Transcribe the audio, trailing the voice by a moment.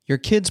Your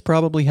kids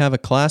probably have a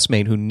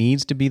classmate who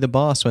needs to be the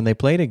boss when they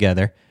play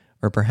together,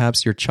 or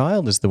perhaps your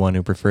child is the one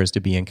who prefers to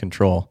be in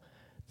control.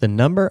 The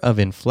number of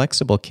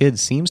inflexible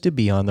kids seems to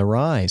be on the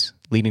rise,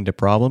 leading to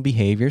problem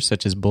behaviors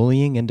such as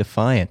bullying and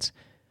defiance.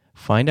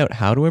 Find out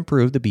how to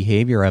improve the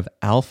behavior of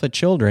alpha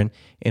children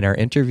in our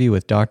interview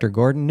with Dr.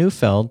 Gordon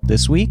Neufeld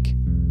this week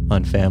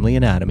on Family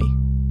Anatomy.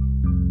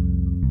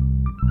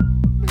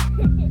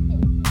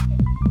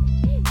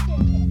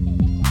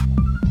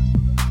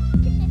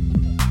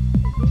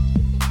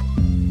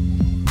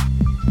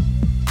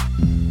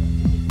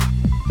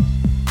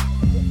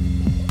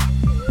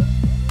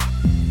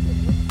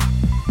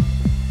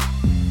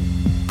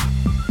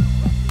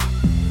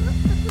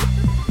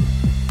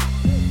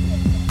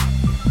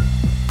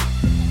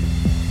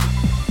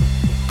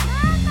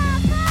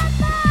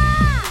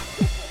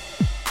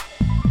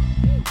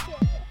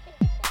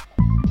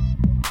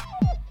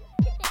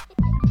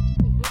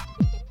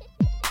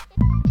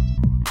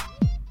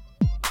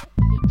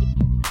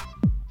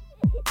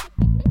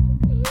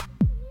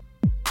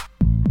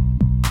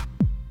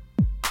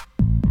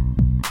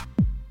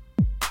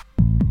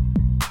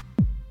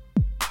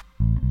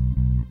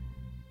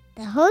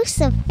 The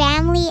hosts of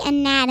Family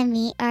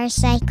Anatomy are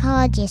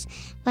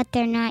psychologists, but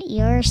they're not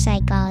your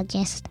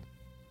psychologist.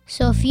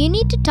 So if you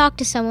need to talk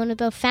to someone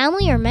about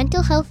family or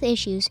mental health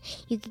issues,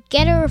 you could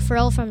get a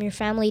referral from your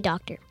family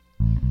doctor.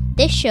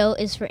 This show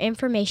is for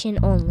information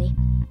only.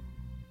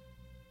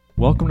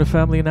 Welcome to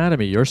Family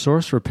Anatomy, your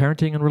source for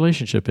parenting and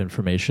relationship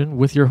information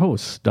with your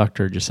hosts,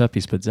 Dr. Giuseppe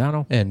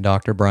Spizzano and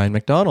Dr. Brian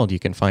McDonald. You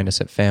can find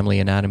us at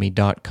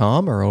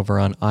familyanatomy.com or over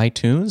on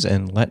iTunes.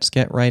 And let's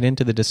get right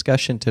into the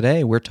discussion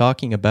today. We're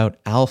talking about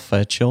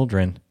alpha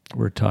children.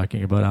 We're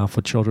talking about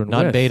alpha children,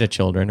 not beta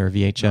children or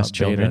VHS not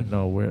children. Beta,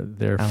 no,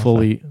 they're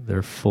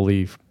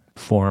fully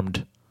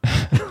formed.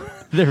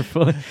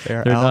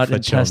 They're not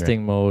in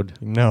testing mode.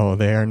 No,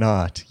 they are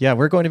not. Yeah,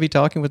 we're going to be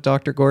talking with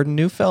Dr. Gordon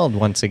Neufeld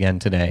once again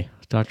today.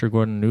 Dr.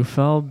 Gordon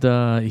Neufeld,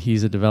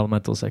 he's a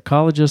developmental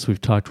psychologist. We've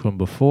talked to him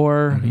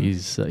before.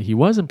 Mm-hmm. He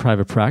was in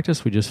private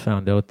practice. We just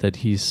found out that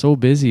he's so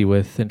busy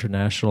with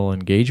international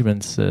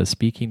engagements,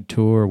 speaking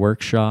tour,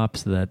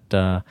 workshops,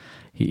 that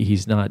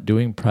he's not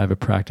doing private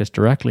practice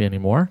directly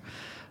anymore.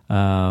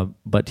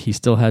 But he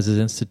still has his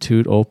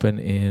institute open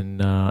in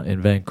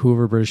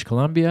Vancouver, British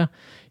Columbia.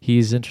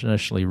 He's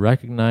internationally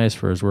recognized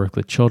for his work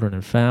with children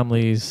and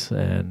families,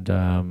 and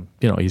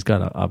he's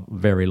got a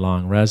very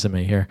long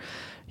resume here.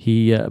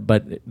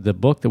 But the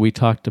book that we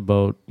talked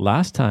about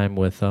last time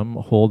with him,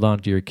 Hold On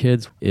to Your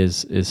Kids,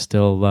 is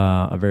still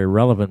a very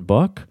relevant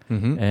book,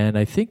 and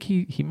I think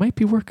he might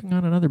be working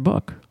on another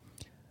book.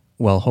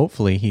 Well,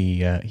 hopefully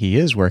he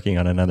is working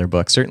on another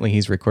book. Certainly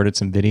he's recorded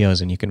some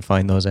videos, and you can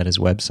find those at his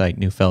website,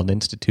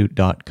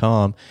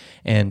 neufeldinstitute.com.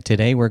 And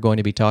today we're going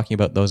to be talking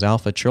about those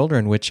alpha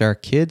children, which are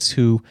kids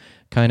who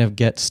kind of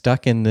get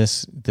stuck in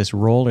this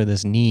role or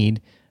this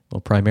need. Well,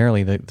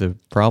 primarily the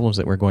problems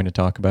that we're going to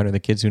talk about are the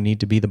kids who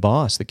need to be the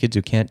boss, the kids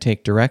who can't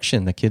take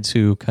direction, the kids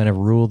who kind of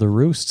rule the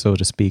roost, so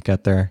to speak,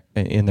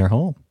 in their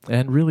home.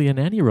 And really in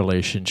any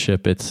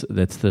relationship, it's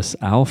this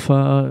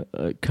alpha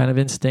kind of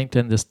instinct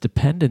and this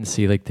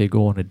dependency, like they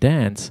go on a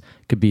dance.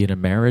 It could be in a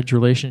marriage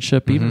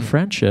relationship, even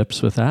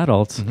friendships with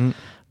adults.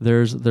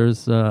 There's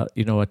a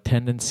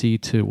tendency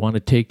to want to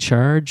take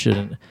charge,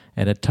 and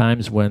at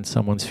times when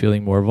someone's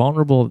feeling more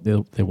vulnerable,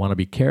 they want to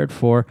be cared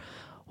for.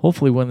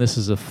 Hopefully when this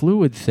is a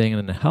fluid thing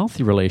and in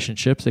healthy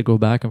relationships, they go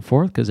back and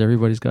forth because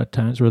everybody's got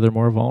times where they're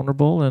more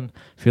vulnerable and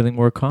feeling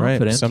more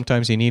confident. Right.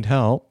 Sometimes you need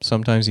help.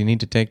 Sometimes you need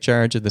to take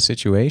charge of the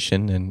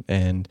situation,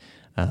 and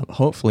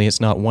hopefully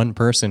it's not one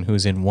person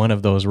who's in one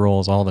of those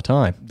roles all the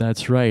time.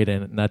 That's right,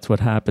 and that's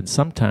what happens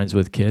sometimes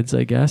with kids,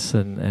 I guess,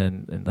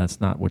 and that's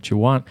not what you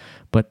want.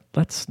 But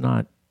let's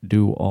not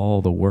do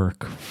all the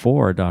work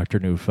for Dr.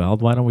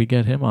 Neufeld. Why don't we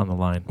get him on the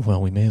line?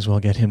 Well, we may as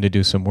well get him to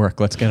do some work.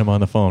 Let's get him on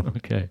the phone.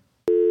 Okay.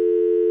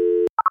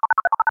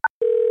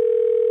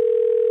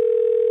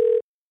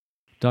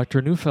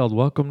 Dr. Neufeld,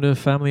 welcome to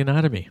Family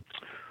Anatomy.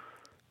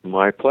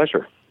 My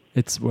pleasure.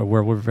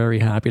 We're very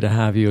happy to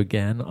have you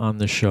again on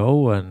the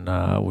show, and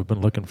we've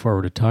been looking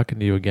forward to talking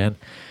to you again.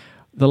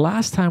 The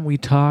last time we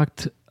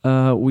talked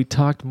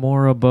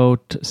more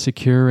about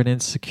secure and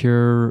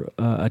insecure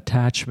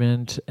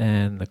attachment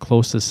and the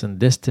closeness and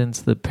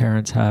distance that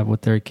parents have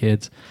with their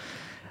kids.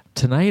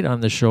 Tonight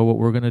on the show, what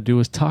we're going to do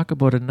is talk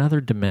about another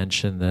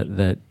dimension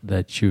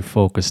that you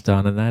focused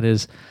on, and that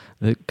is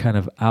the kind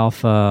of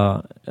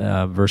alpha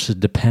versus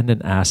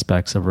dependent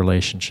aspects of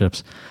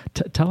relationships.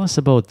 Tell us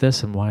about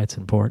this and why it's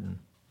important.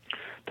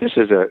 This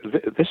is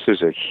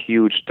a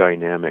huge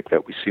dynamic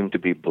that we seem to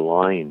be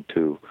blind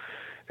to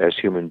as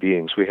human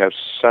beings. We have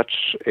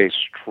such a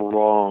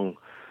strong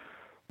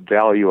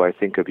value, I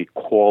think, of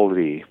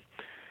equality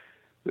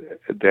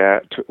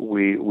that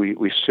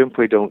we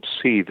simply don't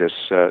see this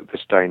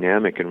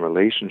dynamic in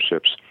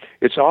relationships.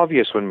 It's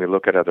obvious when we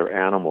look at other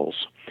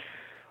animals.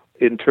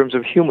 In terms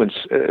of humans,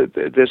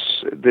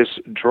 this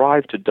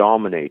drive to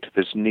dominate,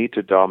 this need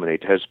to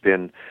dominate, has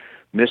been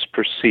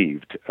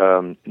misperceived.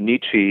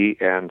 Nietzsche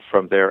and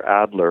from there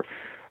Adler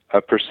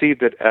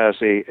perceived it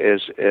as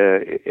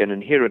an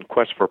inherent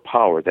quest for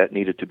power that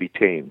needed to be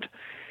tamed.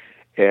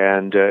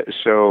 And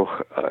so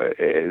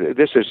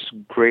this has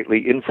greatly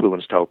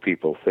influenced how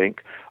people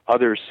think.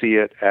 Others see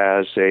it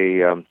as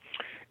an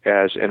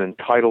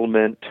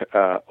entitlement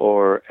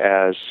or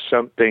as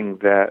something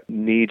that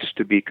needs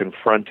to be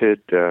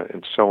confronted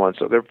and so on.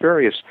 So there are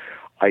various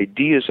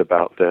ideas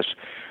about this.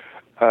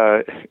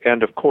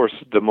 And of course,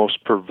 the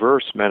most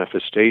perverse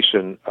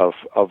manifestation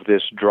of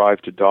this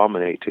drive to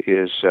dominate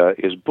is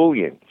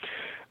bullying,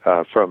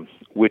 from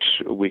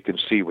which we can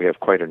see we have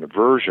quite an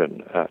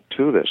aversion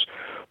to this.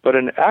 But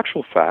in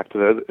actual fact,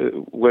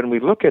 when we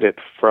look at it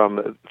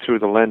through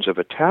the lens of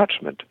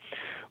attachment,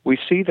 we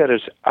see that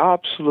it's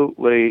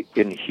absolutely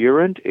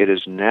inherent. It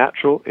is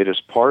natural. It is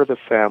part of the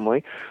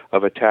family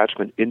of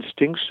attachment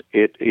instincts.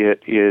 It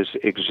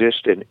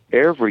exists in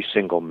every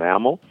single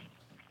mammal.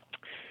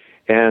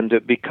 And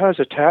because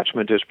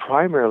attachment is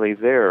primarily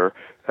there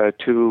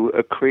to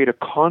create a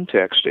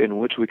context in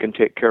which we can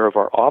take care of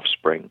our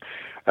offspring,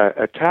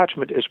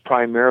 attachment is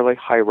primarily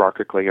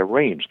hierarchically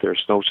arranged.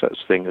 There's no such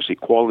thing as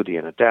equality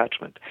in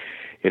attachment.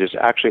 It is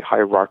actually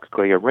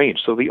hierarchically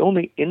arranged. So the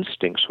only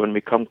instincts when we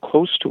come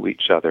close to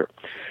each other,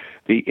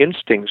 the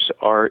instincts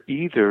are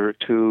either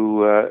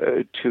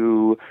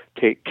to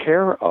take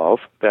care of,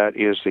 that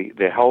is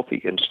the healthy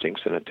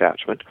instincts in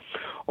attachment,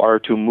 or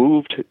to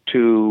move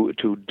to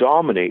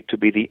dominate, to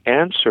be the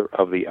answer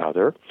of the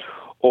other,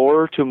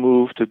 or to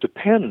move to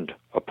depend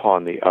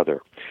upon the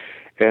other.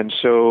 And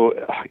so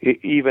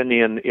even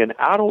in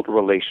adult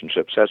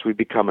relationships, as we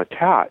become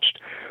attached,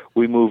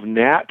 we move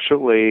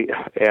naturally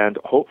and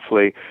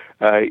hopefully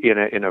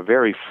in a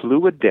very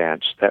fluid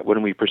dance that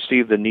when we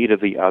perceive the need of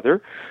the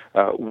other,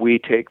 we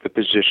take the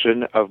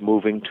position of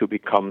moving to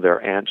become their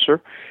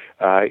answer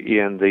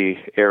in the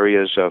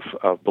areas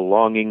of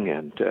belonging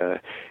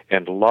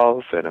and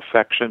love and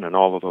affection and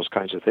all of those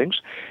kinds of things,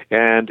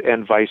 and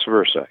vice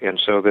versa. And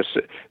so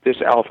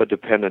this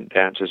alpha-dependent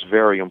dance is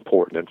very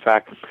important. In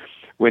fact,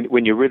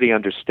 when you really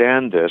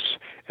understand this,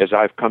 as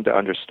I've come to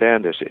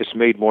understand this, it's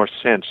made more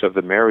sense of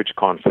the marriage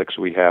conflicts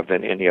we have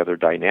than any other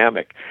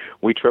dynamic.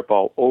 We trip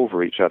all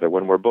over each other.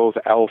 When we're both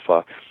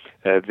alpha,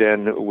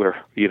 then we're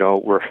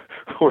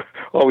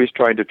always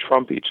trying to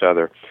trump each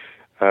other.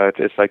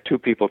 It's like two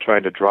people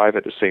trying to drive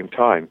at the same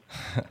time.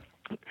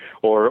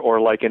 Or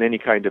like in any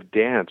kind of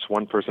dance,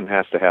 one person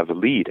has to have the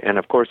lead. And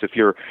of course, if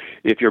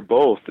you're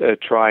both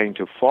trying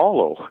to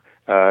follow,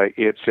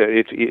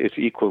 it's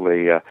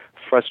equally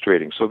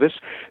frustrating. So this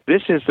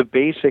is the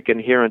basic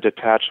inherent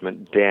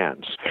attachment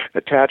dance.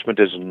 Attachment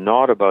is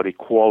not about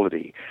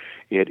equality.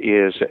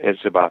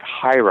 It's about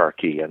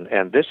hierarchy,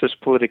 and this is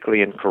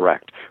politically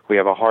incorrect. We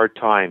have a hard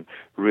time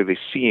really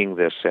seeing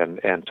this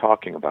and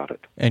talking about it.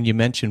 And you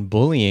mentioned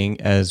bullying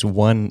as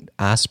one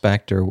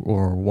aspect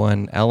or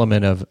one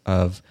element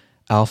of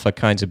alpha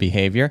kinds of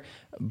behavior,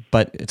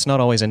 but it's not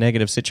always a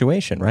negative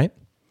situation, right?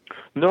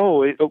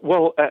 No,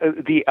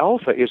 the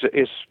alpha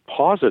is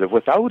positive.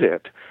 Without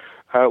it,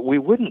 we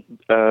wouldn't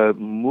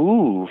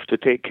move to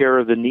take care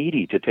of the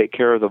needy, to take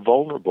care of the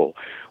vulnerable.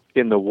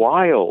 In the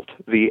wild,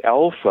 the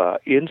alpha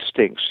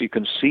instincts, you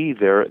can see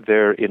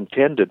their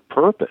intended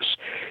purpose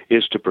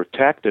is to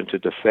protect and to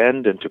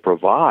defend and to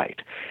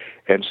provide.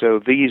 And so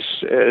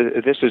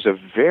this is a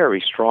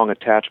very strong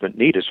attachment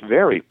need. It's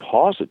very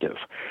positive.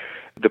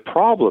 The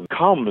problem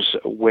comes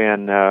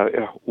when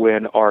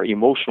our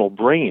emotional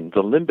brain,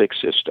 the limbic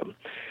system,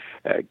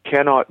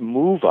 cannot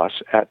move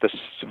us at the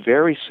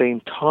very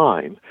same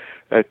time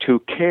to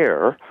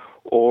care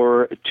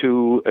or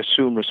to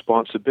assume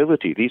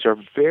responsibility. These are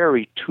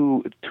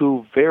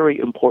two very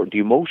important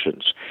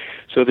emotions.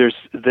 So there's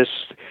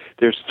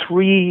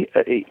three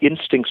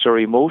instincts or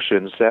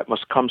emotions that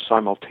must come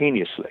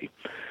simultaneously: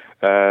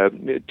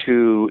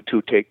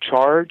 to take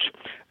charge,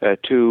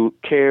 to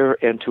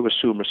care, and to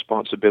assume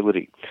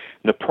responsibility.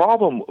 And the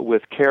problem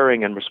with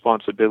caring and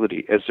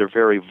responsibility is they're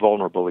very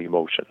vulnerable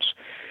emotions.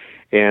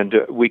 And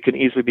we can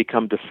easily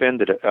become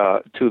defended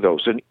to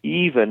those. And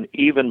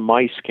even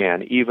mice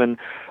can, even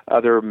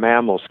other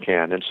mammals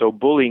can. And so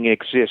bullying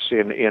exists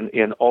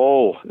in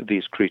all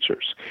these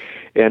creatures.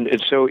 And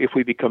so if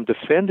we become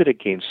defended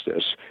against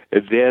this,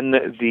 then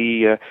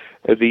the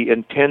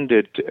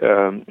intended,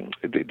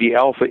 the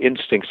alpha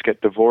instincts get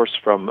divorced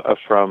from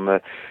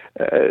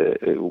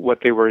what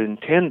they were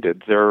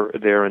intended,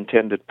 their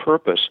intended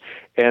purpose,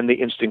 and the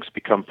instincts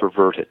become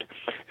perverted.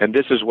 And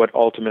this is what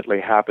ultimately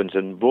happens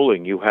in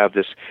bullying. You have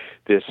this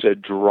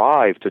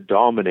drive to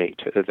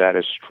dominate that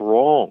is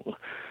strong.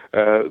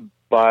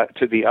 But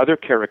the other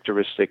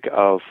characteristic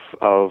of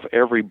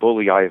every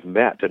bully I have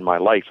met in my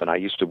life, and I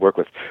used to work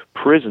with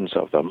prisons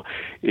of them,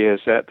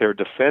 is that they're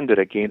defended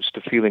against the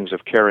feelings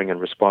of caring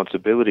and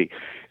responsibility.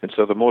 And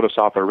so the modus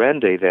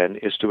operandi then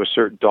is to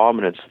assert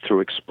dominance through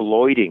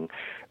exploiting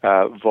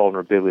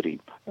vulnerability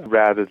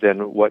rather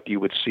than what you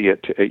would see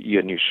it,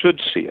 and you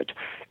should see it,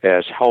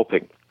 as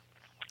helping.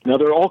 Now,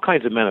 there are all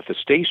kinds of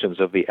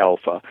manifestations of the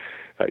alpha.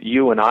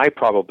 You and I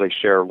probably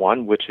share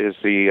one, which is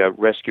the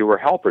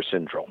rescuer-helper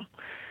syndrome.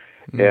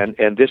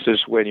 And this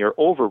is when you're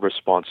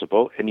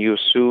over-responsible and you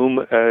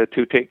assume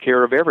to take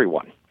care of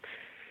everyone.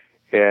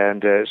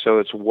 And so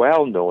it's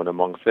well known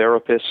among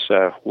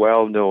therapists,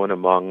 well known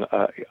among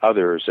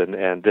others,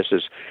 and this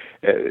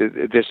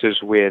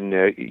is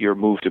when you're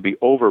moved to be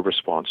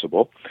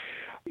over-responsible.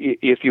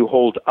 If you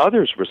hold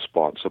others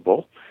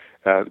responsible,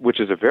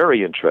 which is a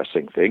very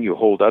interesting thing, you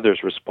hold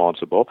others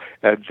responsible,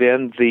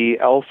 then the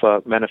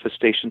alpha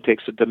manifestation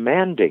takes a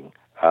demanding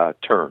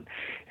turn.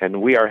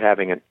 And we are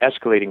having an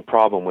escalating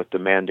problem with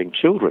demanding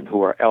children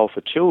who are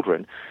alpha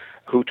children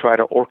who try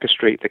to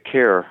orchestrate the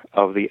care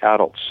of the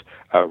adults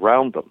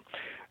around them.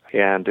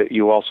 And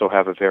you also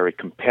have a very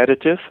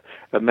competitive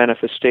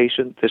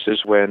manifestation. This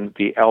is when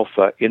the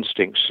alpha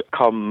instincts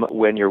come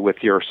when you're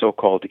with your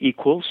so-called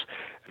equals,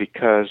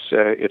 because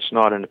it's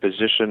not in a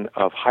position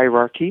of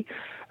hierarchy.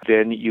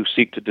 Then you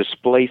seek to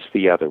displace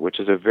the other, which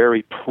is a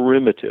very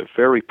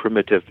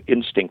primitive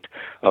instinct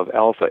of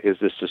alpha, is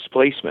this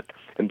displacement.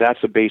 And that's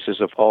the basis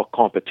of all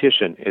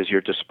competition, is you're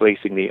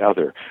displacing the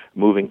other,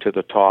 moving to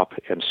the top,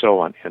 and so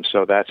on. And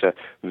so that's a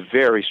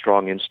very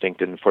strong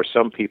instinct, and for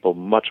some people,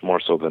 much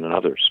more so than in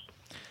others.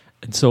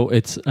 And so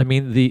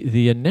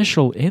the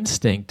initial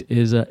instinct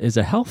is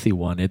a healthy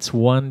one. It's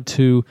one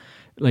to,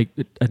 like,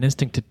 an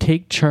instinct to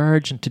take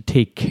charge and to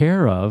take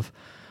care of.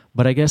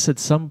 But I guess at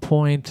some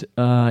point,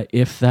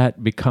 if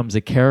that becomes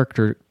a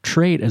character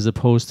trait as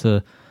opposed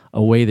to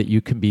a way that you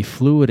can be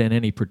fluid in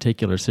any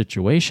particular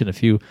situation,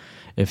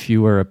 if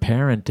you are a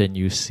parent and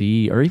you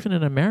see, or even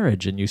in a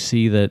marriage, and you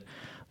see that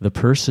the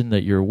person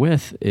that you're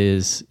with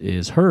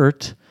is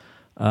hurt,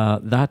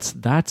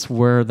 that's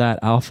where that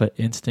alpha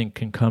instinct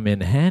can come in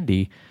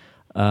handy.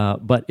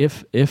 But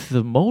if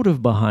the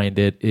motive behind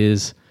it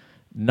is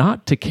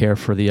not to care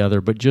for the other,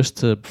 but just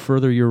to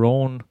further your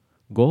own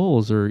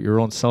goals or your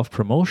own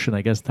self-promotion,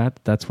 I guess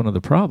that's one of the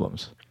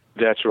problems.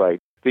 That's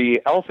right.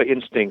 The alpha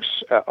instincts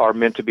are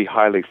meant to be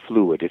highly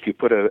fluid. If you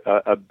put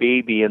a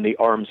baby in the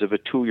arms of a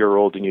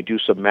 2-year-old and you do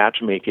some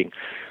matchmaking,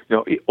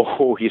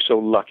 he's so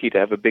lucky to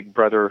have a big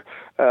brother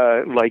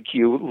like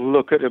you.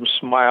 Look at him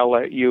smile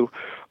at you.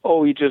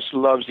 Oh, he just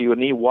loves you.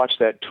 And you watch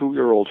that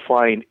 2-year-old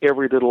find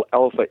every little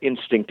alpha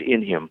instinct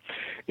in him.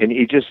 And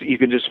you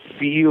can just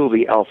feel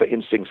the alpha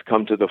instincts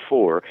come to the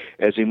fore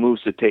as he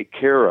moves to take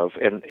care of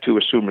and to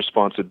assume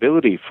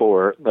responsibility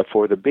for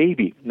the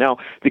baby. Now,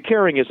 the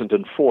caring isn't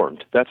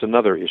informed. That's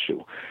another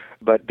issue.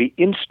 But the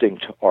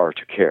instinct are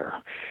to care.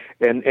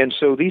 And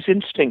so these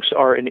instincts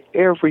are in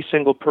every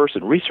single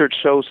person. Research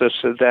shows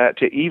us that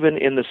even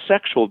in the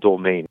sexual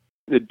domain,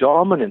 the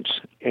dominance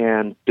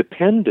and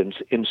dependence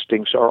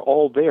instincts are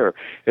all there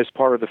as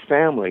part of the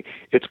family.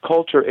 It's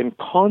culture and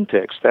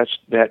context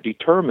that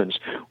determines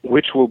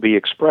which will be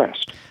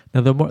expressed.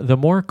 Now, the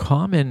more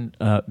common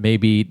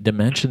maybe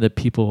dimension that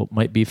people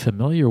might be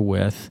familiar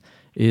with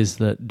is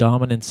the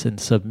dominance and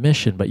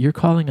submission, but you're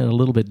calling it a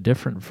little bit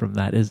different from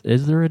that.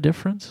 Is there a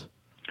difference?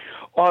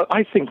 Well,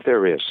 I think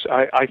there is.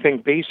 I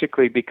think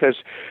basically because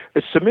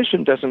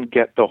submission doesn't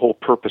get the whole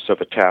purpose of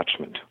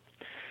attachment.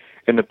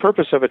 And the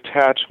purpose of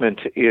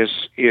attachment is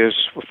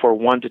for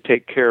one to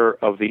take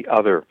care of the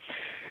other.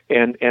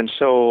 And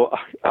so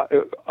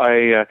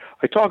I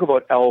talk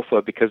about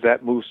alpha because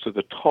that moves to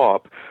the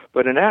top,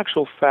 but in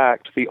actual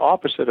fact, the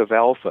opposite of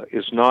alpha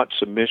is not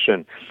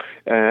submission,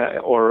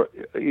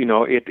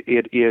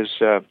 it is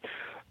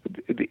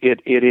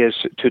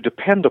to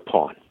depend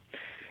upon.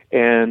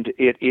 And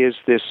it is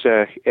this,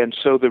 and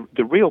so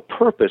the real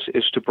purpose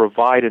is to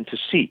provide and to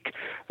seek.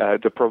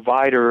 The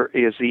provider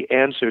is the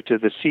answer to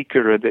the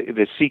seeker.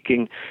 The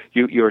seeking,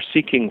 you're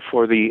seeking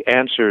for the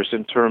answers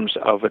in terms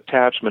of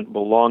attachment,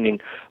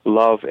 belonging,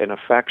 love, and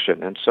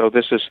affection. And so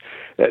this is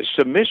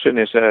submission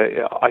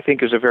I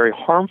think is a very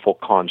harmful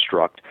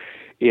construct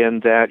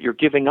in that you're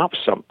giving up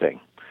something.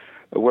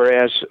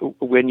 Whereas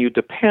when you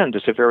depend,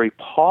 it's a very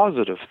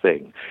positive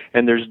thing,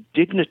 and there's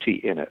dignity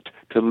in it,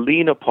 to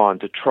lean upon,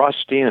 to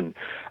trust in,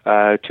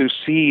 to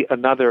see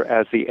another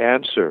as the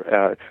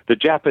answer. The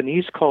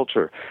Japanese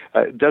culture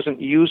doesn't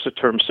use the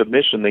term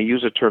submission, they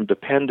use the term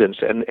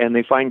dependence, and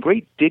they find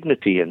great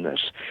dignity in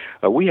this.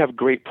 We have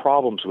great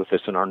problems with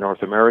this in our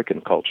North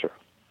American culture.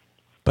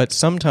 But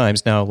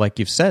sometimes now, like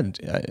you've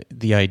said,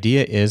 the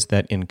idea is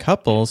that in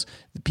couples,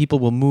 people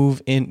will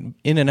move in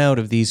and out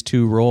of these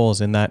two roles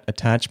in that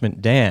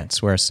attachment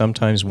dance, where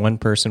sometimes one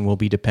person will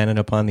be dependent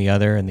upon the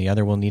other and the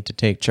other will need to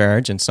take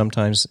charge, and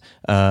sometimes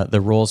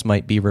the roles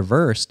might be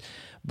reversed.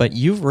 But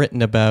you've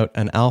written about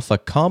an alpha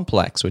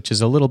complex, which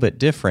is a little bit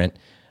different.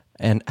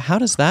 And how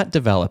does that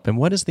develop, and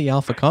what is the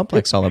alpha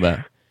complex all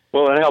about?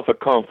 Well, an alpha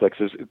complex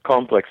is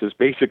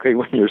basically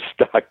when you're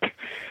stuck.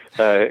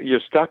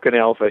 You're stuck in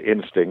alpha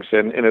instincts,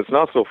 and it's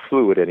not so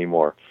fluid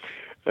anymore.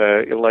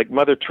 Like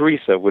Mother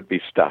Teresa would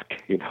be stuck,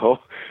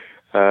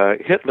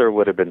 Hitler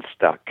would have been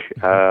stuck.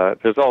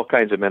 There's all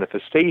kinds of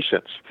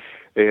manifestations.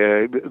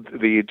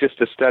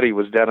 Just a study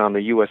was done on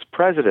the U.S.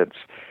 presidents,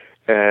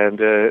 And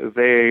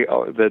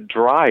the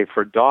drive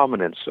for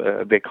dominance,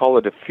 they call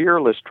it a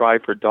fearless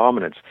drive for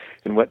dominance.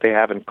 And what they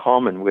have in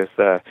common with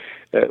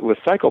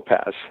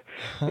psychopaths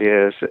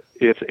is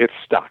it's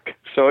stuck.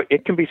 So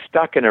it can be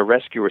stuck in a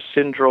rescuer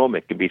syndrome.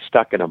 It can be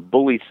stuck in a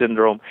bully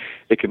syndrome.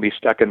 It can be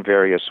stuck in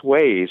various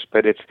ways.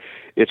 But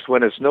it's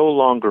when it's no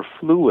longer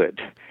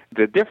fluid.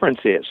 The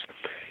difference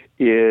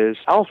is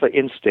alpha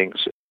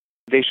instincts.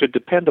 They should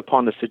depend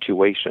upon the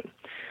situation.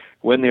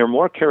 When they're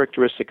more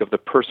characteristic of the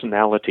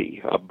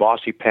personality, a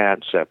bossy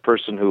pants, a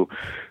person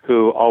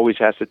who always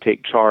has to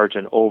take charge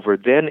and over,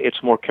 then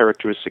it's more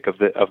characteristic of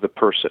the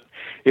person.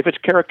 If it's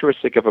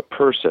characteristic of a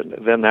person,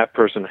 then that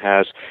person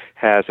has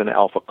an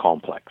alpha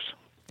complex.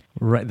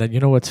 Right. Then,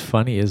 you know what's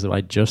funny is that I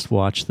just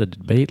watched the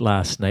debate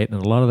last night,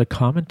 and a lot of the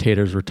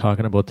commentators were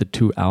talking about the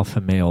two alpha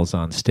males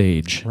on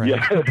stage, right? Yeah,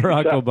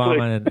 Barack exactly.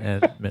 Obama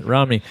and Mitt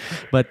Romney.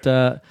 But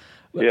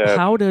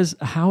how does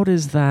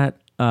that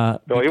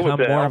it was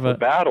an alpha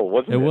battle,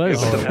 wasn't it? It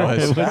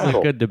was a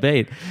good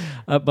debate.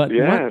 But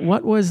yes.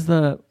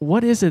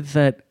 what is it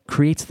that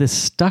creates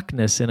this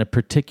stuckness in a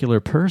particular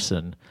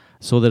person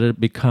so that it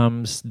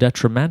becomes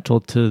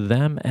detrimental to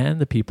them and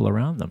the people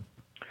around them?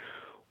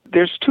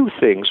 There's two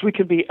things. We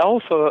can be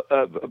alpha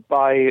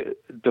by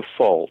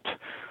default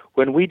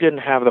when we didn't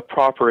have the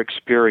proper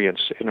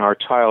experience in our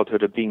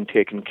childhood of being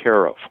taken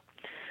care of.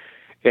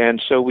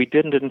 And so we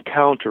didn't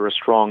encounter a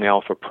strong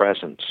alpha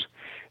presence.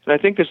 And I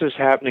think this is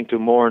happening to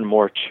more and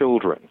more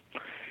children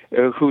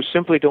who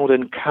simply don't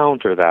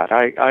encounter that.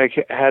 I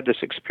had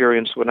this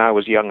experience when I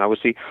was young. I was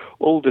the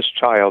oldest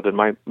child, and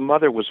my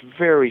mother was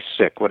very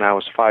sick when I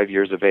was 5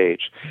 years of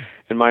age.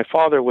 And my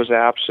father was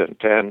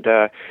absent, and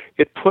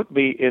it put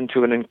me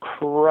into an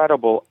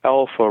incredible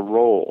alpha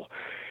role.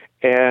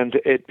 And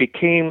it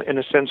became, in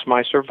a sense,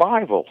 my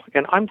survival.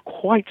 And I'm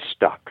quite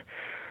stuck.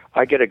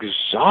 I get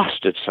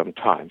exhausted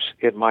sometimes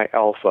in my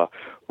alpha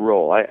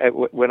role.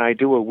 When I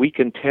do a week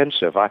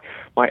intensive,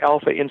 my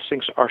alpha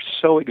instincts are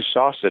so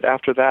exhausted.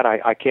 After that,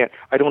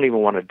 I don't even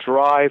want to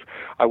drive.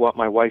 I want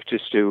my wife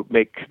just to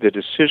make the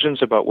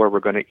decisions about where we're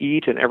going to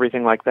eat and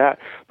everything like that.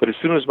 But as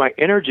soon as my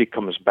energy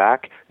comes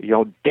back,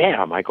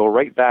 I go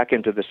right back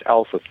into this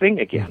alpha thing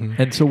again.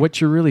 Mm-hmm. And so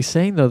what you're really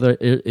saying, though,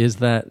 is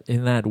that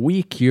in that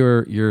week,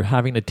 you're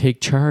having to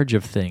take charge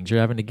of things. You're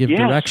having to give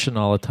direction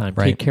all the time,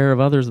 take care of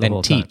others the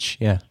whole time. And teach,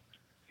 yeah.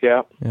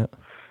 Yeah.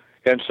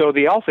 And so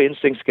the alpha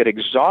instincts get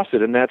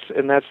exhausted, and that's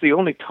the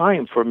only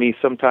time for me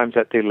sometimes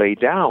that they lay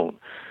down.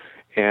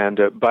 And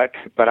but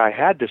I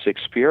had this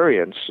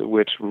experience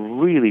which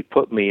really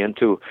put me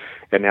into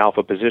an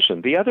alpha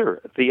position. The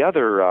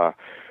other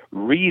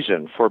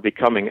reason for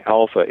becoming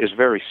alpha is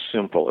very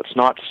simple. It's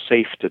not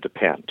safe to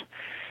depend.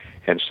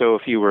 And so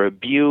if you were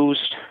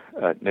abused,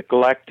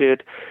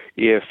 neglected,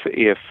 if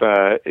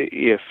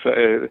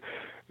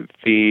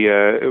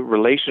the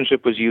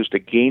relationship was used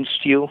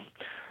against you,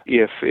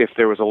 if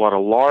there was a lot of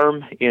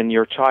alarm in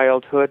your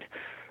childhood,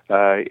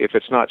 if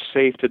it's not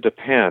safe to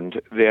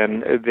depend,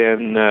 then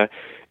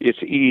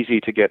it's easy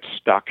to get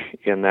stuck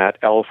in that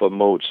alpha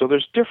mode. So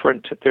there's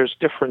different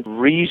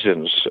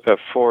reasons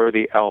for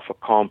the alpha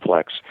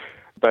complex.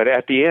 But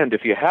at the end,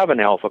 if you have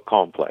an alpha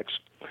complex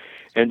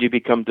and you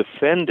become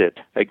defended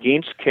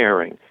against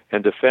caring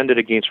and defended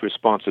against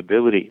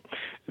responsibility,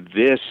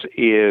 this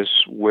is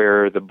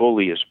where the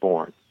bully is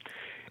born.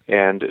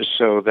 And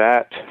so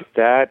that's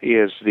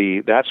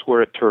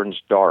where it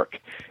turns dark,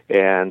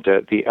 and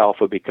the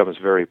alpha becomes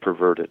very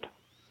perverted.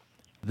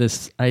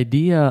 This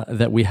idea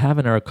that we have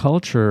in our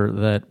culture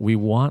that we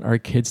want our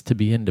kids to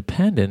be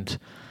independent,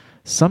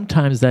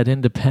 sometimes that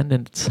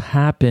independence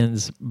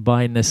happens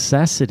by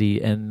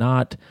necessity and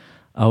not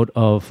out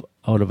of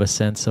a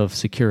sense of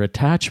secure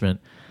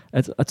attachment.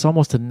 It's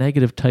almost a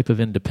negative type of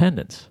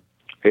independence.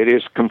 It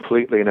is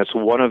completely, and it's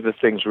one of the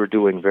things we're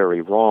doing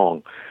very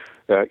wrong.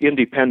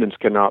 Independence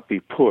cannot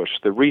be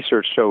pushed. The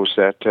research shows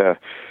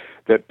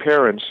that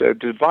parents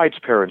divides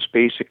parents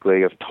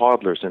basically of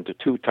toddlers into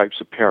two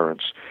types of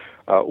parents.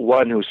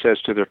 One who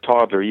says to their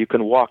toddler, "You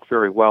can walk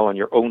very well on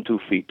your own 2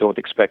 feet. Don't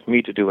expect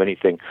me to do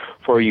anything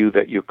for you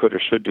that you could or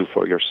should do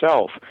for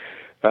yourself."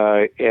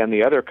 And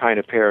the other kind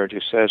of parent who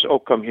says, "Oh,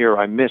 come here.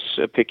 I miss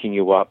picking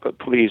you up. But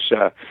please,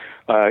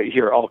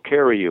 here, I'll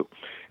carry you."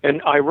 And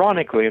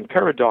ironically and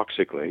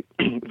paradoxically,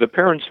 the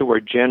parents who are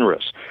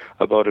generous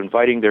about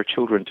inviting their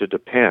children to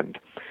depend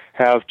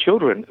have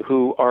children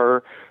who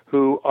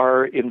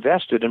are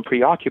invested and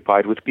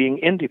preoccupied with being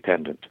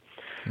independent.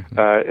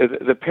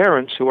 Mm-hmm. The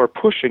parents who are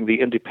pushing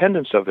the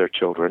independence of their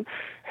children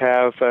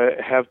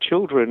have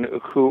children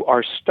who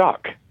are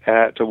stuck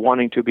at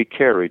wanting to be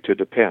carried, to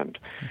depend.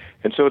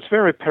 And so it's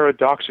very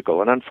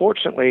paradoxical. And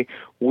unfortunately,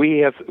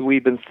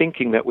 we've been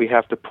thinking that we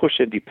have to push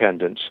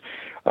independence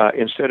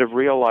instead of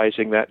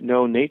realizing that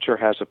no, nature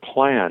has a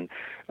plan.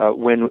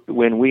 When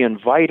we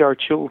invite our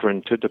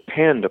children to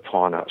depend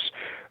upon us,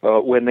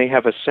 when they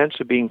have a sense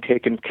of being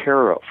taken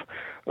care of,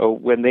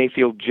 when they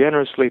feel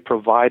generously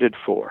provided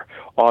for,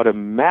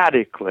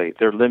 automatically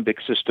their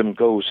limbic system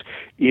goes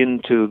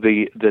into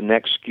the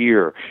next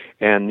gear,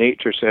 and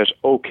nature says,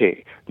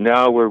 okay,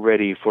 now we're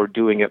ready for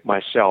doing it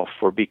myself,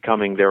 for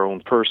becoming their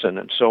own person,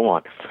 and so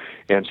on.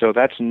 And so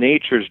that's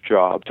nature's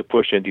job, to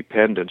push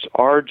independence.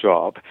 Our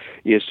job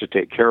is to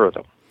take care of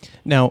them.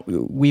 Now,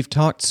 we've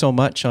talked so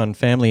much on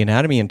Family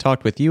Anatomy and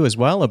talked with you as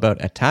well about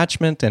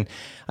attachment, and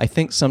I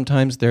think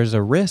sometimes there's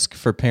a risk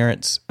for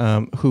parents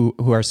who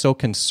are so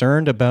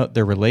concerned about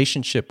their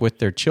relationship with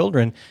their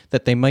children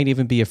that they might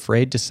even be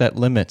afraid to set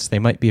limits. They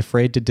might be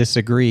afraid to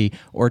disagree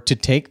or to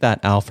take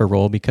that alpha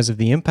role because of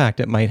the impact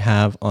it might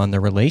have on the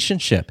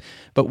relationship.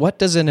 But what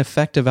does an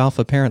effective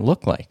alpha parent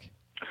look like?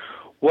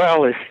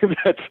 Well,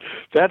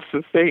 that's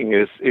the thing.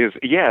 Is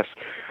yes.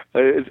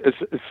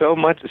 So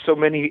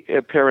many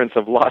parents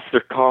have lost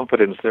their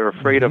confidence. They're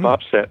afraid of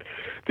upset.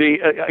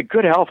 A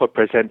good alpha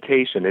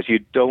presentation is you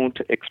don't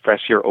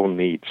express your own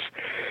needs.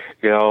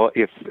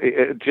 If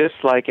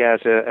just like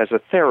as a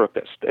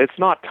therapist, it's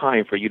not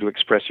time for you to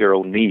express your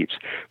own needs,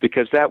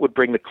 because that would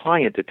bring the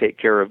client to take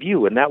care of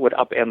you, and that would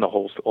upend the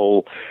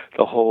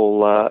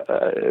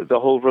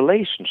whole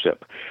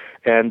relationship.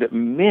 And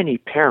many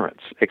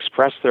parents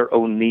express their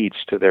own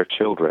needs to their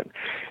children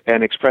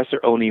and express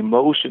their own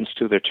emotions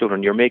to their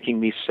children. You're making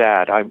me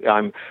sad.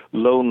 I'm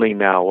lonely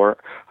now, or,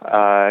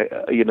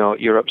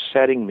 you're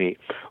upsetting me,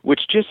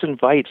 which just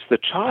invites the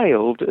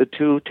child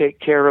to take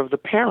care of the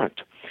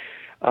parent.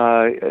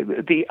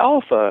 The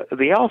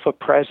alpha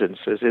presence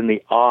is in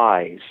the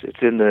eyes,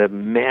 it's in the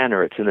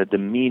manner, it's in the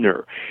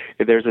demeanor.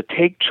 There's a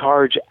take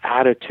charge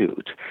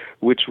attitude,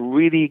 which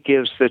really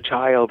gives the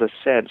child a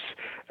sense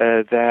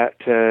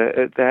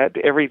that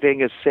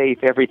everything is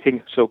safe, everything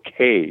is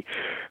okay,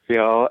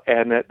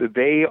 and that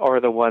they are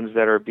the ones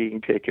that are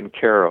being taken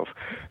care of.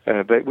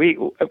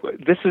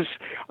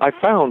 I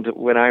found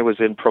when I was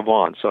in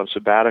Provence on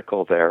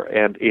sabbatical there,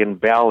 and in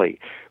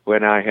Bali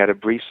when I had a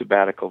brief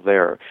sabbatical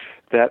there,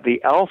 that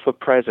the alpha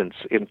presence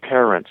in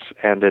parents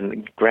and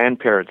in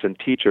grandparents and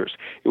teachers,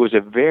 it was a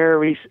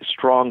very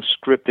strong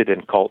scripted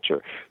in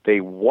culture.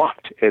 They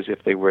walked as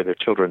if they were their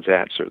children's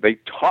answer. They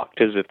talked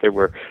as if they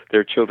were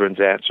their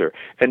children's answer.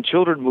 And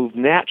children moved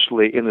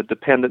naturally in a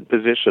dependent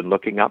position,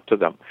 looking up to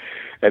them.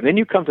 And then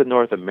you come to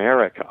North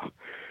America,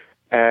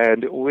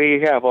 and we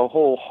have a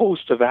whole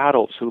host of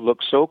adults who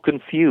look so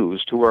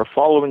confused, who are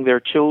following their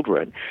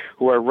children,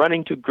 who are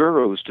running to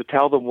gurus to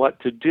tell them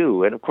what to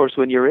do. And of course,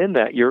 when you're in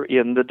that, you're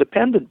in the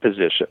dependent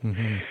position.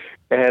 Mm-hmm.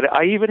 And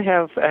I even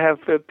have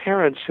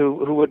parents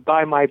who would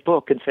buy my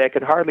book and say, I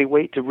can hardly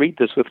wait to read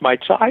this with my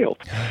child.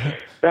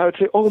 And I would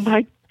say, oh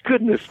my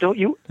goodness, don't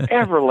you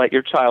ever let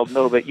your child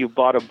know that you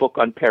bought a book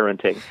on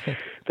parenting.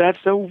 That's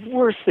the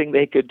worst thing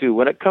they could do.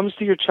 When it comes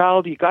to your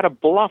child, you got to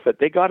bluff it.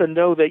 They got to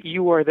know that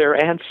you are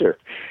their answer.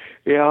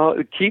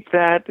 Keep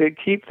that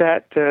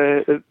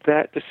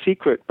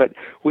secret. But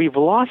we've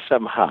lost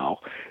somehow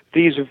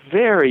these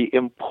very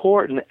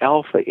important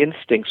alpha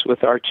instincts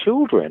with our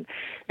children,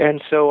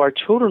 and so our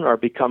children are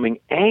becoming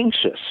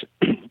anxious.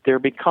 They're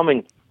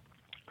becoming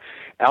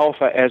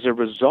alpha as a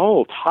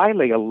result,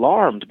 highly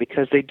alarmed,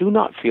 because they do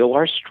not feel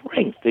our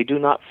strength. They do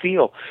not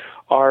feel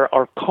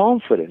our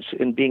confidence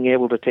in being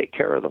able to take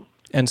care of them.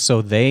 And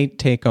so they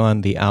take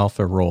on the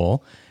alpha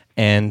role,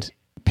 and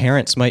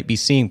parents might be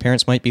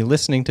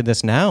listening to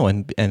this now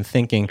and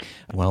thinking,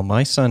 well,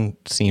 my son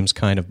seems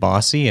kind of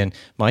bossy, and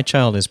my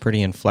child is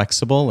pretty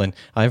inflexible, and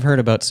I've heard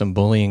about some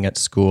bullying at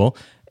school.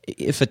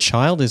 If a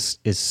child is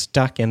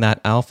stuck in that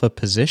alpha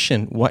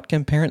position, what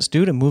can parents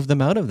do to move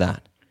them out of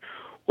that?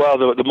 Well,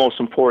 the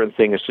most important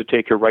thing is to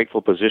take your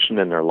rightful position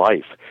in their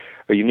life.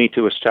 You need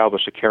to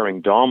establish a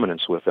caring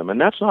dominance with them,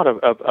 and that's not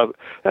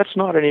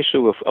an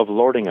issue of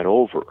lording it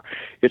over.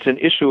 It's an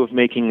issue of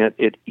making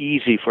it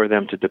easy for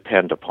them to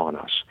depend upon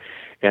us.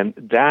 And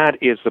that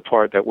is the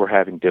part that we're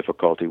having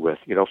difficulty with.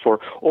 For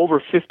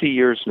over 50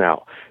 years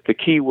now, the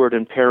key word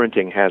in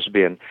parenting has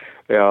been,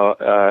 yes,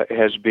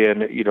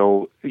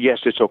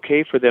 it's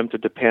okay for them to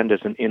depend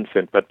as an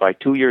infant, but by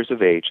 2 years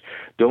of age,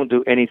 don't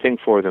do anything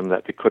for them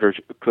that they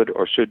could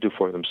or should do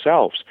for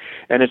themselves.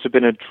 And it's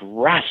been a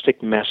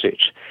drastic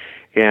message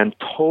and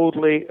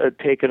totally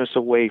taken us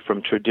away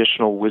from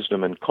traditional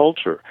wisdom and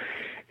culture.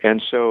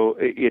 And so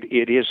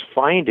it is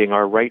finding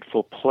our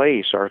rightful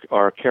place,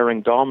 our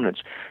caring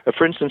dominance.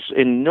 For instance,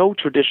 in no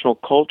traditional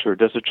culture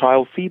does a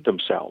child feed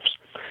themselves.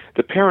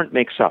 The parent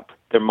makes up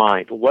their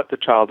mind what the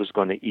child is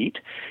going to eat.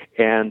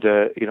 And,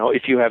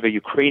 if you have a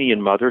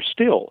Ukrainian mother,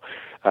 still,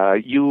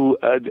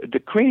 the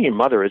Ukrainian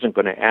mother isn't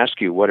going to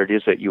ask you what it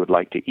is that you would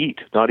like to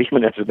eat, not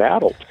even as an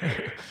adult.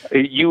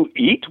 You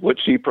eat what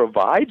she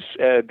provides.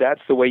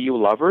 That's the way you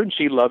love her, and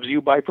she loves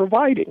you by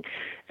providing.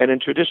 And in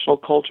traditional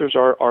cultures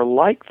are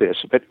like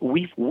this, but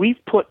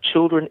we've put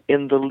children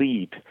in the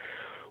lead.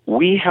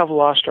 We have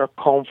lost our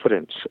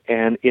confidence,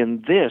 and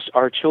in this,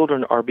 our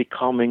children are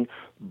becoming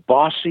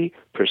bossy,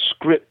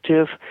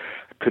 prescriptive,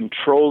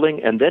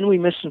 controlling, and then we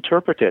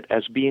misinterpret it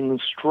as being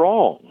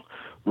strong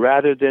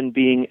rather than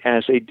being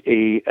as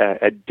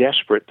a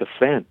desperate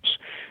defense.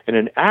 And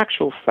in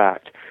actual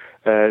fact,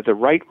 The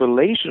right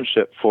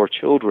relationship for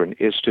children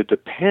is to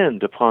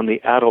depend upon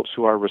the adults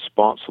who are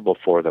responsible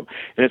for them.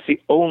 And it's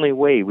the only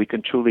way we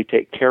can truly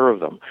take care of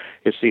them.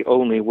 It's the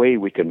only way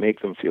we can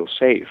make them feel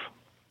safe.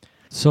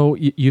 So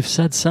you've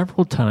said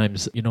several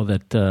times,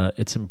 that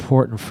it's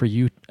important for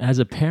you as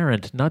a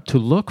parent not to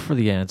look for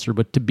the answer,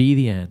 but to be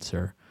the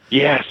answer.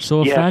 Yes.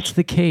 So if that's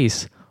the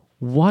case,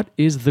 what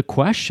is the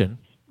question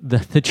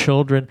that the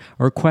children,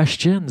 or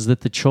questions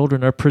that the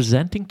children are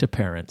presenting to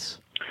parents?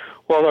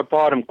 Well, our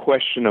bottom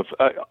question of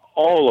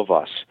all of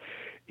us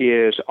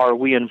is, are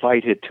we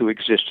invited to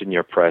exist in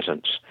your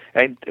presence?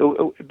 And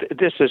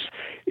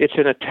it's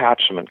an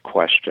attachment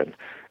question.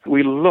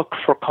 We look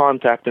for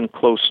contact and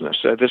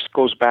closeness. This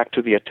goes back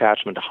to the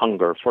attachment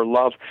hunger, for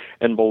love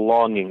and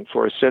belonging,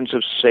 for a sense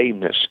of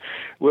sameness.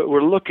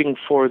 We're looking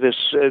for this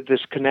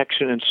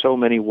connection in so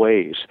many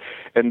ways.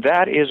 And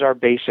that is our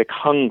basic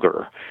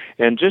hunger.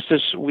 And just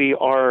as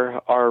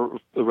our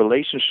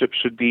relationship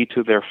should be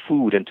to their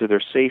food and to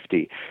their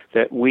safety,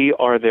 that we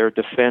are their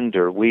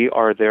defender, we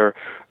are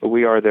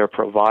their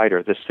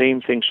provider, the same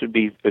thing should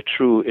be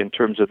true in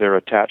terms of their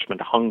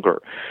attachment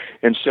hunger.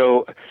 And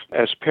so,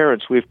 as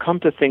parents, we've come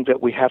to think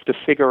that we have to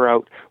figure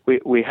out,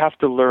 we have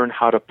to learn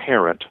how to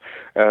parent.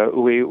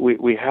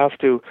 We have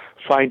to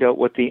find out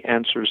what the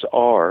answers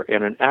are.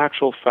 And in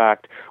actual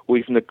fact,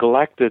 we've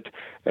neglected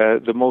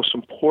the most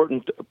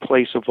important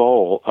place of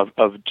all,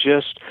 of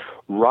just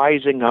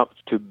rising up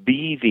to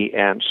be the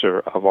answer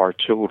of our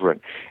children.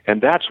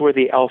 And that's where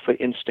the alpha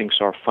instincts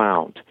are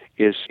found,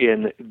 is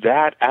in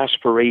that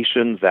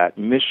aspiration, that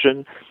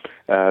mission,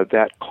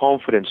 that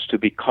confidence to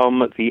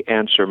become the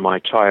answer my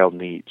child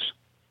needs.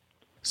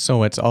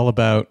 So it's all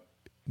about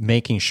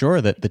making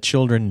sure that the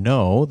children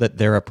know that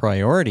they're a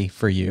priority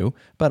for you,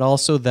 but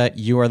also that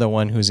you are the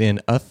one who's in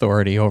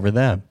authority over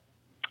them.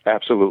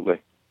 Absolutely.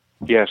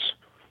 Yes.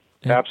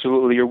 Yeah.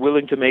 Absolutely. You're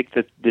willing to make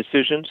the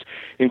decisions,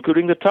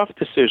 including the tough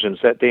decisions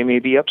that they may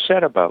be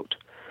upset about.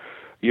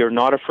 You're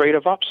not afraid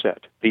of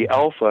upset. The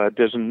alpha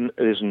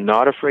is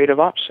not afraid of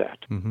upset.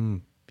 Mm-hmm.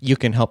 You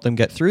can help them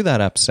get through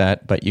that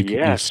upset, but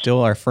you still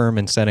are firm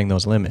in setting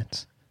those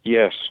limits.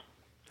 Yes.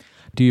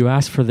 Do you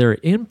ask for their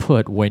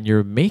input when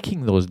you're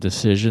making those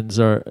decisions?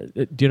 Or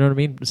do you know what I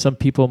mean? Some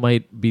people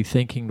might be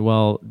thinking,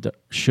 well,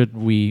 should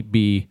we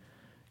be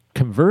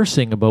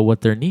conversing about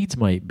what their needs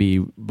might be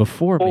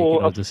before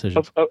making those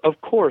decisions? Of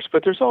course,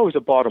 but there's always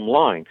a bottom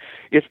line.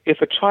 If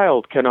a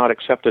child cannot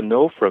accept a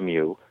no from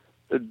you,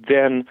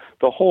 then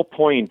the whole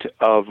point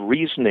of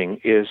reasoning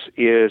is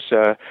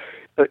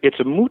it's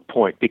a moot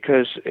point,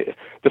 because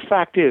the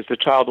fact is the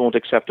child won't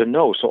accept a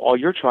no, so all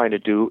you're trying to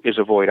do is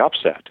avoid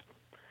upset.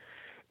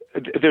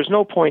 There's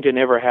no point in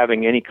ever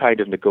having any kind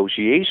of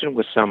negotiation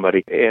with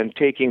somebody and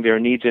taking their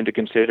needs into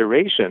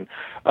consideration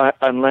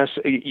unless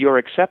you're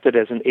accepted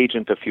as an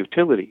agent of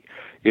futility.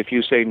 If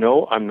you say,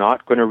 no, I'm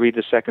not going to read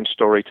the second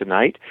story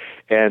tonight,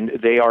 and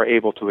they are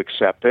able to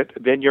accept it,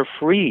 then you're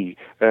free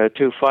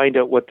to find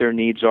out what their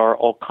needs are,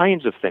 all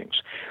kinds of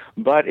things.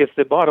 But if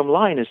the bottom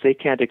line is they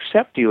can't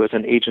accept you as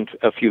an agent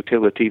of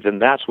futility, then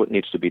that's what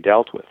needs to be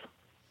dealt with.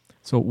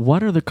 So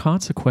what are the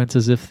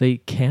consequences if they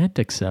can't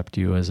accept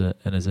you as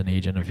an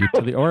agent of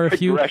utility, or if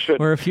you there's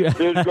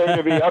going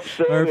to be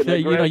upset, or if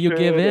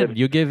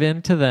you give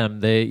in to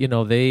them,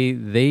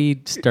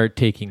 they start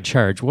taking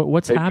charge.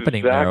 What's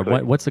happening there?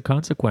 What's the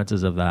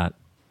consequences of that?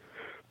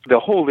 The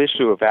whole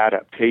issue of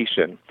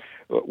adaptation,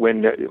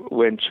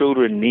 when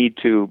children need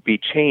to be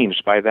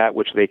changed by that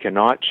which they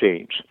cannot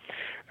change.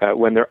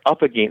 When they're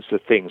up against the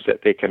things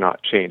that they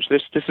cannot change.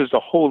 This is the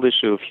whole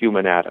issue of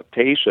human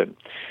adaptation.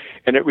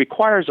 And it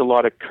requires a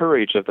lot of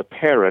courage of the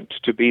parent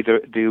to be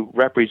the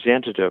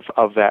representative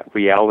of that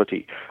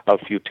reality of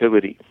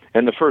futility.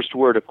 And the first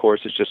word, of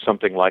course, is just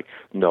something like,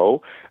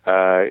 no,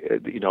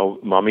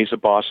 mommy's the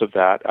boss of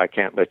that. I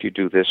can't let you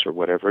do this, or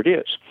whatever it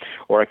is.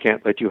 Or I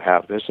can't let you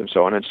have this, and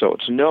so on. And so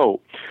it's no.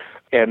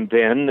 And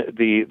then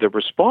the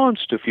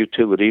response to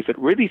futility, if it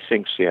really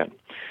sinks in,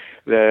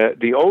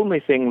 the only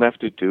thing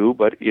left to do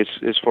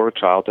is for a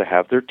child to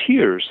have their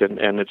tears,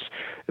 and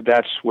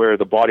that's where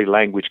the body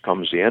language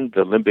comes in.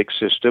 The limbic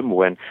system,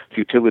 when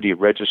futility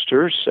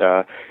registers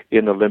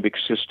in the limbic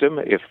system,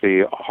 if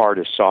the heart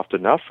is soft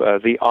enough,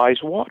 the eyes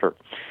water.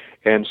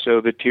 And so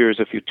the tears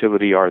of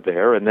futility are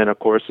there. And then, of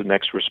course, the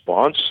next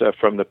response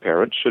from the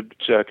parent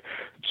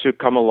should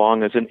come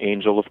along as an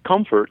angel of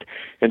comfort,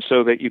 and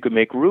so that you can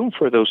make room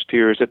for those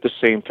tears, at the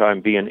same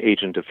time be an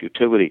agent of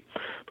futility.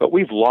 But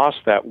we've lost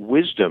that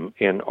wisdom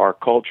in our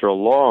culture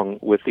along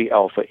with the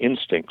alpha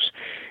instincts.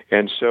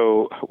 And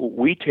so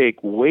we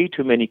take way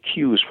too many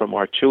cues from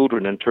our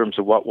children in terms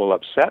of what will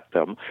upset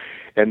them,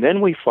 and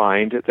then we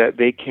find that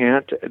they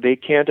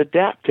can't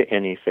adapt to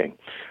anything.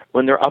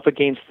 when they're up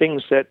against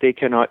things that they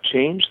cannot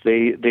change,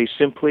 they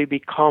simply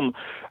become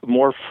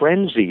more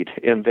frenzied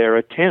in their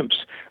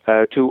attempts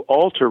to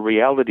alter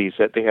realities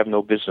that they have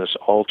no business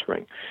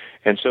altering.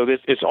 And so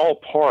it's all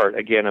part,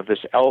 again, of this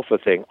alpha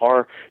thing.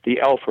 The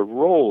alpha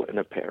role in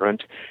a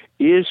parent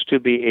is to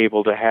be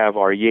able to have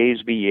our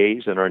yays be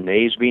yays and our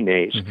nays be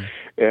nays,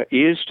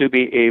 is to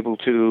be able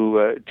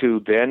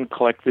to then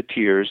collect the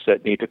tears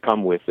that need to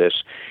come with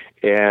this,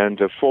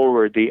 and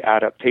forward the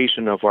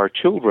adaptation of our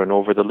children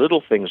over the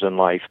little things in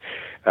life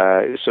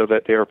so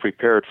that they are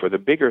prepared for the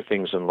bigger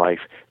things in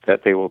life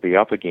that they will be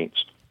up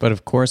against. But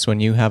of course,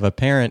 when you have a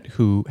parent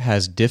who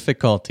has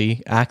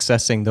difficulty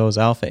accessing those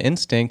alpha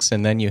instincts,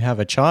 and then you have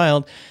a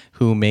child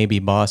who may be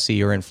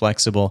bossy or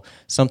inflexible,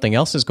 something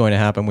else is going to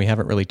happen we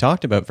haven't really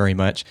talked about very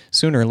much.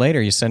 Sooner or later,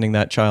 you're sending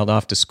that child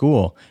off to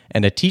school,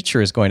 and a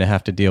teacher is going to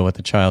have to deal with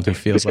a child who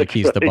feels like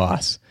he's the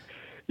boss.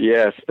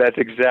 Yes, that's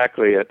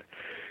exactly it.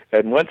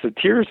 And once the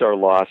tears are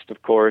lost,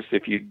 of course,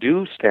 if you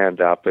do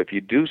stand up, if you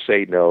do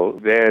say no,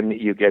 then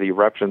you get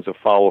eruptions of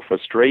foul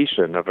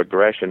frustration, of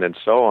aggression, and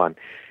so on.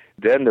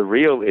 Then the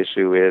real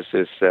issue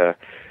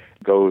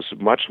goes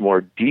much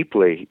more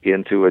deeply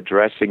into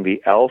addressing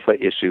the alpha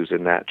issues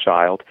in that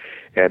child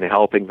and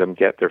helping them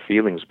get their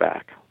feelings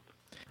back.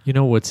 You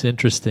know, what's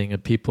interesting,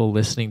 and people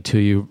listening to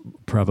you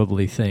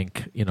probably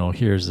think,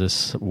 here's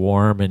this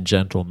warm and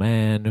gentle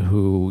man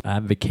who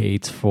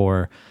advocates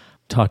for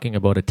talking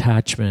about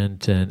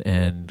attachment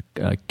and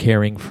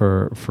caring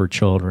for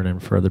children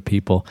and for other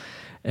people.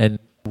 And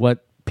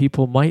what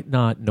people might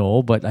not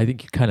know, but I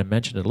think you kind of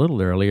mentioned it a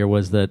little earlier,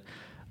 was that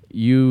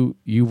you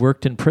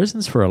worked in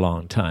prisons for a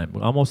long time,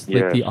 almost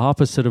like the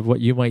opposite of what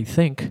you might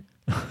think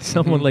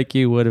someone like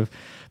you would have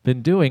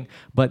been doing.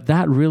 But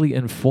that really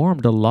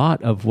informed a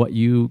lot of what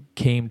you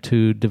came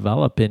to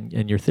develop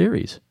in your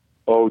theories.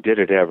 Oh, did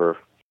it ever?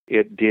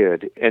 It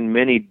did. And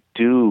many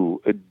do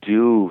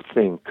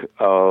think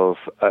of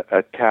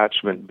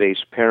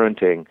attachment-based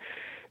parenting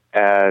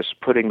as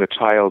putting the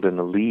child in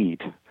the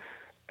lead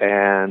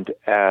and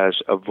as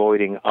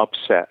avoiding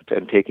upset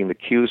and taking the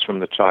cues from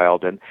the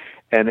child.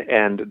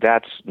 And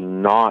that's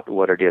not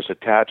what it is.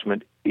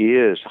 Attachment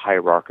is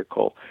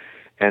hierarchical,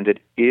 and it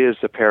is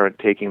the parent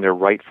taking their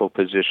rightful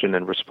position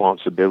and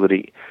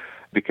responsibility,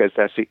 because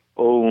that's the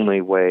only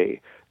way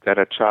that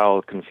a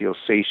child can feel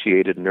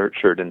satiated,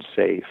 nurtured, and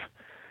safe.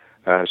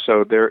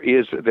 So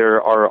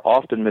there are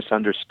often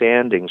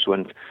misunderstandings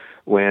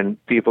when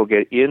people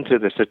get into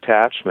this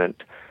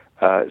attachment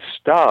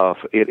stuff.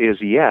 It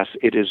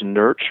is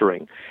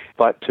nurturing,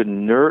 but to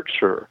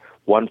nurture,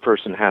 one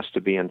person has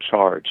to be in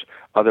charge.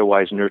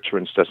 Otherwise,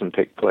 nurturance doesn't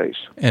take place.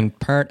 And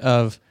part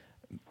of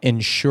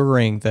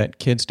ensuring that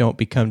kids don't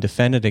become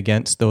defended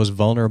against those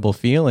vulnerable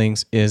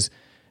feelings is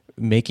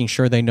making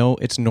sure they know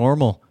it's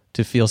normal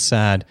to feel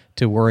sad,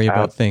 to worry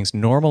about things.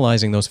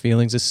 Normalizing those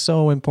feelings is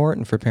so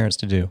important for parents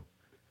to do.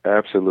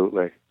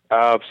 Absolutely.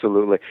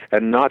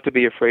 And not to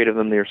be afraid of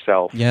them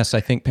yourself. Yes, I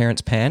think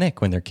parents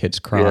panic when their kids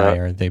cry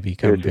or they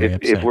become very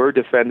upset. If we're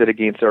defended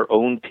against our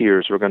own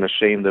tears, we're going to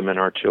shame them and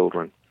our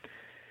children.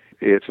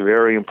 It's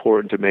very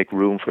important to make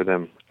room for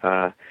them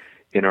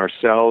in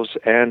ourselves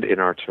and in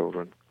our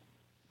children.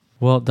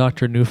 Well,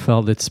 Dr.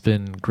 Neufeld, it's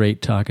been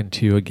great talking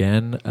to you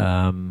again.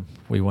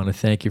 We want to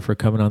thank you for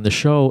coming on the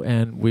show,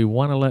 and we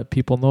want to let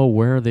people know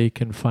where they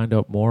can find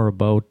out more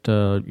about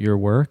your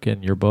work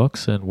and your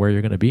books and where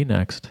you're going to be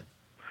next.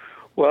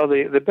 Well,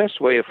 the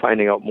best way of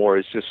finding out more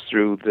is just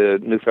through the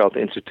Neufeld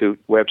Institute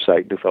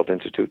website,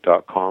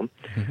 neufeldinstitute.com.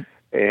 Mm-hmm.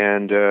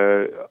 And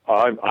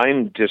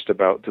I'm just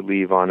about to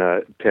leave on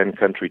a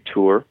 10-country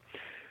tour,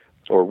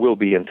 or will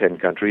be in 10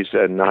 countries,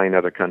 9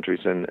 other countries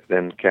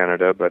than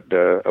Canada, but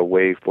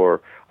away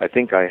for, I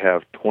think I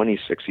have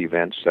 26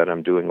 events that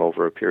I'm doing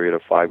over a period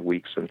of 5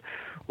 weeks, and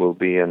will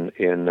be in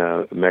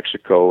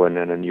Mexico and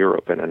then in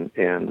Europe and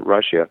in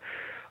Russia.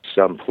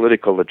 Some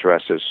political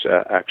addresses.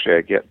 Actually,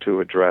 I get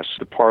to address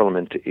the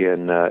Parliament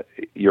in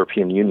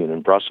European Union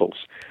in Brussels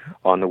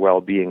on the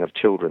well-being of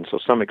children. So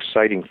some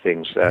exciting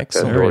things that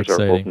doors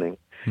are opening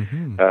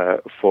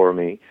for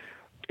me.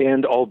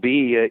 And I'll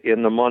be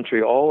in the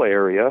Montreal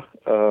area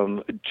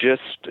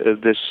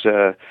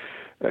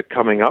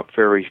coming up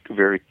very,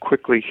 very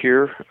quickly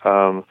here,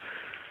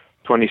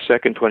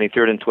 22nd,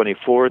 23rd, and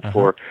 24th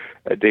for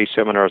day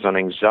seminars on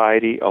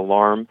anxiety,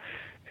 alarm,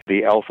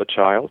 the alpha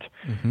child,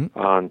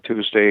 on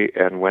Tuesday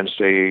and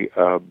Wednesday,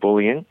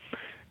 bullying.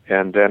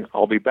 And then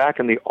I'll be back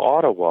in the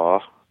Ottawa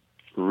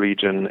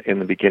region in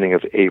the beginning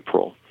of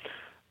April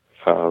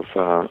of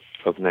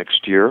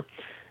next year.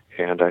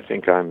 And I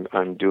think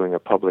I'm doing a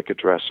public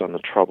address on the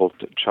troubled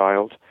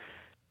child.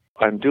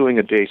 I'm doing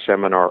a day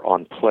seminar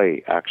on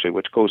play, actually,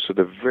 which goes to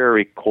the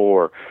very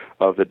core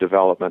of the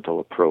developmental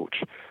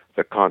approach,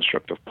 the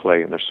construct of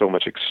play. And there's so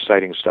much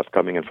exciting stuff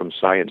coming in from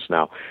science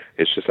now.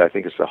 It's just, I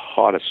think it's the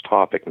hottest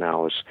topic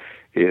now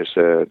is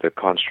the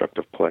construct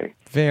of play.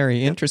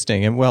 Very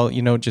interesting. And well,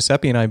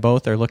 Giuseppe and I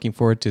both are looking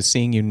forward to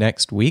seeing you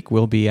next week.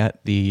 We'll be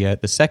at the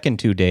second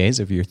 2 days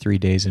of your 3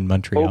 days in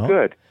Montreal. Oh,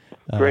 good.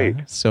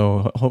 Great.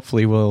 So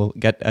hopefully we'll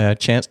get a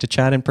chance to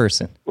chat in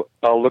person.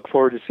 I'll look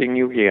forward to seeing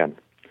you again.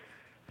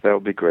 That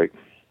would be great.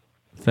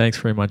 Thanks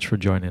very much for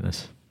joining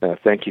us.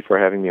 Thank you for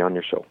having me on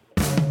your show.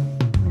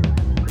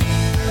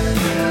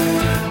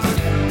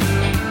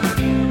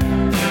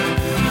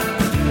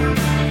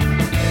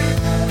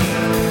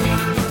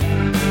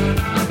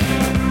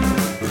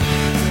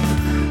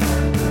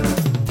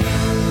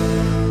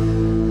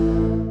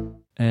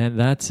 And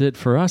that's it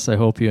for us. I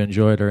hope you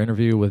enjoyed our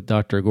interview with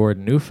Dr.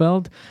 Gordon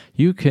Neufeld.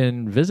 You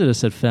can visit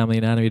us at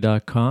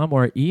FamilyAnatomy.com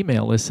or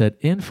email us at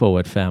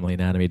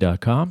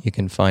info@FamilyAnatomy.com. You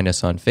can find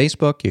us on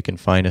Facebook. You can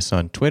find us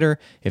on Twitter.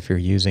 If you're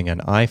using an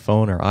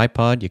iPhone or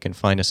iPod, you can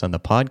find us on the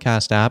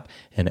podcast app.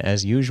 And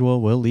as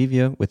usual, we'll leave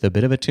you with a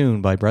bit of a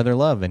tune by Brother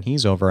Love, and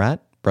he's over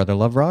at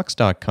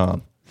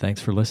BrotherLoveRocks.com.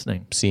 Thanks for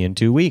listening. See you in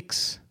 2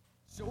 weeks.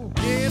 So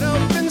get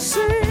up and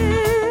sing,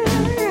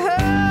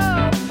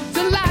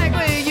 like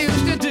we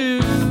used to do.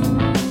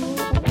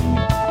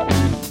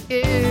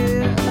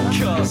 Yeah,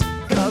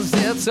 cause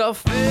it's a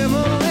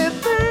family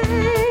thing.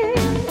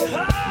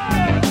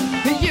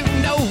 You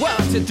know what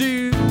to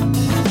do.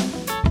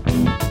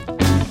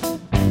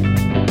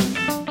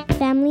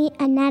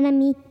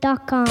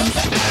 FamilyAnatomy.com.